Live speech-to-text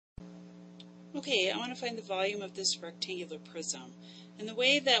Okay, I want to find the volume of this rectangular prism. And the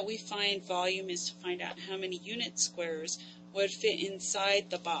way that we find volume is to find out how many unit squares would fit inside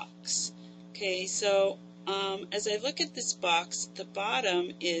the box. Okay, so as I look at this box, the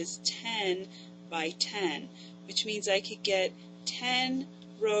bottom is 10 by 10, which means I could get 10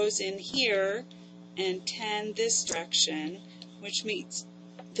 rows in here and 10 this direction, which means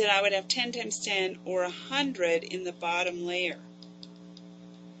that I would have 10 times 10 or 100 in the bottom layer.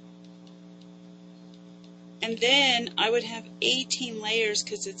 And then I would have 18 layers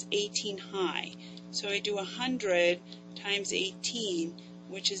because it's 18 high. So I do 100 times 18,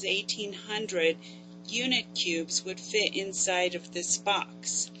 which is 1800 unit cubes would fit inside of this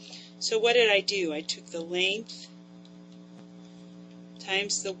box. So what did I do? I took the length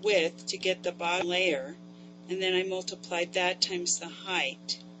times the width to get the bottom layer, and then I multiplied that times the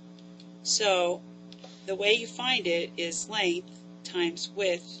height. So the way you find it is length times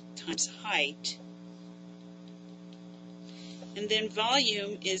width times height. And then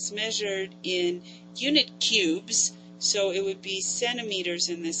volume is measured in unit cubes, so it would be centimeters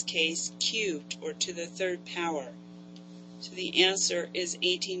in this case, cubed, or to the third power. So the answer is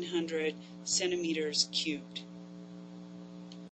 1800 centimeters cubed.